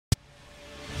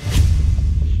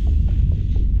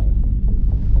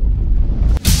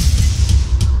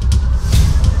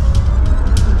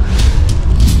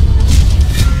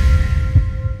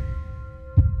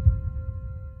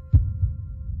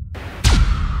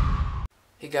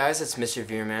Hey guys, it's Mr.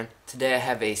 Viewerman. Today I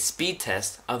have a speed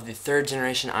test of the 3rd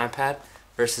generation iPad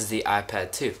versus the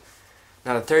iPad 2.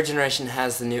 Now the 3rd generation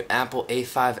has the new Apple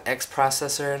A5X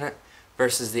processor in it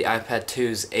versus the iPad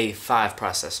 2's A5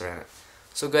 processor in it.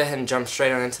 So go ahead and jump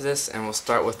straight on into this and we'll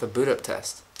start with the boot up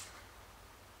test.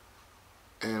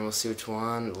 And we'll see which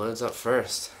one loads up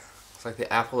first. Looks like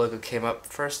the Apple logo came up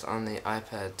first on the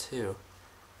iPad 2.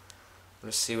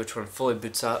 Let's see which one fully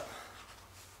boots up.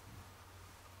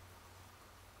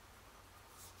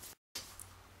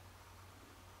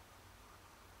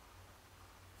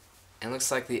 And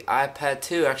looks like the iPad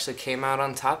 2 actually came out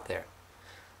on top there.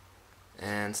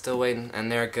 And still waiting,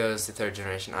 and there goes the 3rd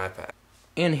generation iPad.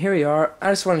 And here we are.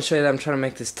 I just want to show you that I'm trying to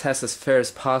make this test as fair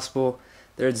as possible.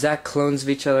 They're exact clones of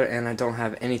each other and I don't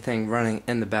have anything running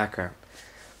in the background.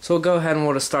 So we'll go ahead and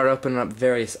we'll just start opening up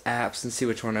various apps and see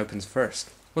which one opens first.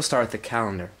 We'll start with the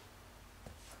calendar.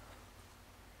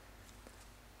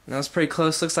 Now it's pretty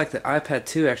close. Looks like the iPad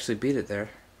 2 actually beat it there.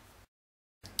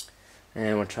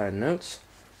 And we'll try notes.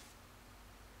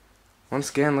 Once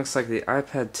again, looks like the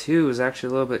iPad 2 is actually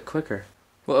a little bit quicker.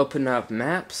 We'll open up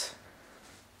Maps.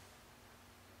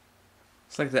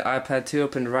 Looks like the iPad 2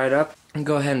 opened right up. And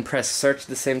go ahead and press search at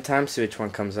the same time, see which one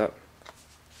comes up.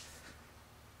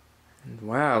 And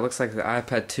wow, looks like the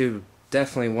iPad 2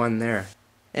 definitely won there.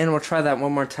 And we'll try that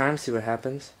one more time, see what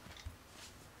happens.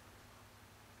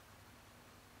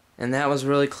 And that was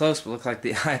really close, but looked like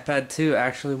the iPad 2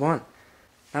 actually won.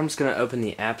 I'm just going to open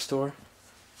the App Store.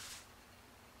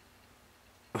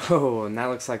 Oh, and that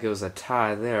looks like it was a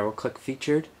tie there. We'll click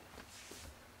Featured.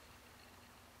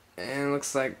 And it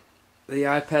looks like the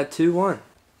iPad 2 won.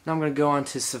 Now I'm going to go on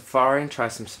to Safari and try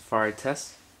some Safari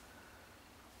tests.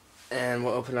 And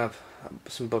we'll open up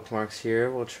some bookmarks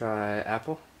here. We'll try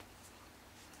Apple.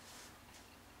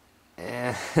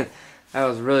 And that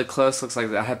was really close. Looks like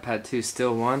the iPad 2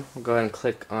 still won. We'll go ahead and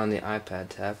click on the iPad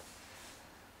tab.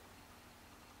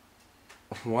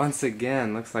 Once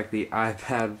again, looks like the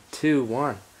iPad 2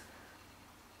 won.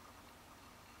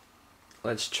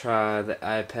 Let's try the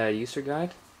iPad user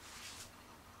guide.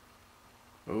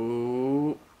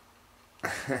 Ooh.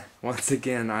 Once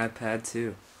again, iPad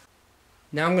 2.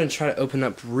 Now I'm going to try to open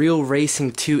up Real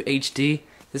Racing 2 HD.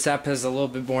 This app has a little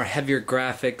bit more heavier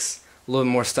graphics, a little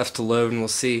more stuff to load, and we'll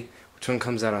see which one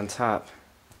comes out on top.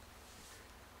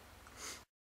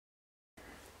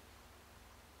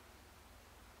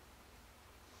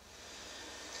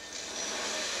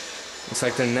 Looks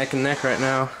like they're neck and neck right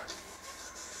now.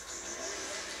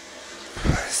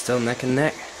 Still neck and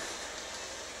neck.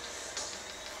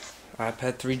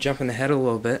 iPad 3 jumping ahead a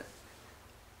little bit.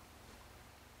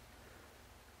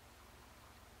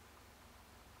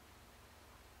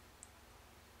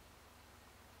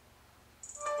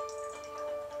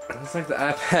 Looks like the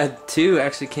iPad 2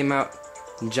 actually came out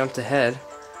and jumped ahead.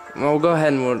 Well, we'll go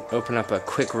ahead and we'll open up a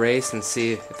quick race and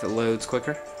see if it loads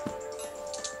quicker.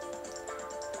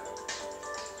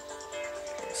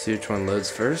 See which one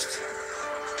loads first.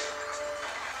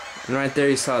 And right there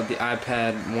you saw the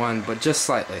iPad won, but just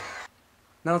slightly.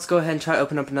 Now let's go ahead and try to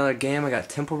open up another game. I got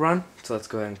Temple Run, so let's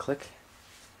go ahead and click.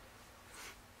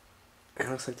 It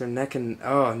looks like they're neck and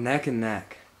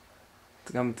neck.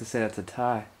 I'm going to say that's a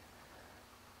tie.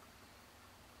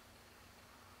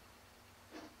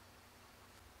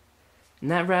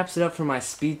 And that wraps it up for my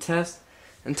speed test.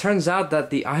 And turns out that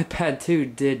the iPad 2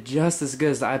 did just as good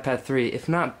as the iPad 3, if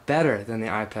not better than the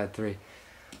iPad 3.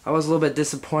 I was a little bit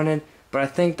disappointed, but I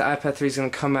think the iPad 3 is going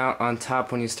to come out on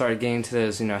top when you start getting to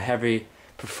those, heavy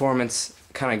performance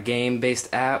kind of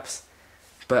game-based apps.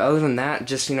 But other than that,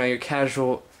 just, your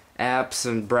casual apps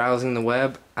and browsing the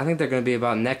web, I think they're going to be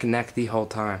about neck and neck the whole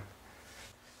time.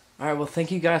 Alright, well, thank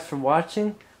you guys for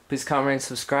watching. Please comment, rate, and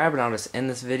subscribe, and I'll just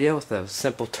end this video with a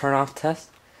simple turn-off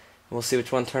test. We'll see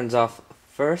which one turns off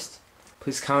first.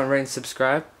 Please comment, rate, and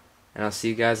subscribe, and I'll see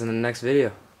you guys in the next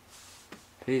video.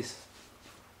 Peace.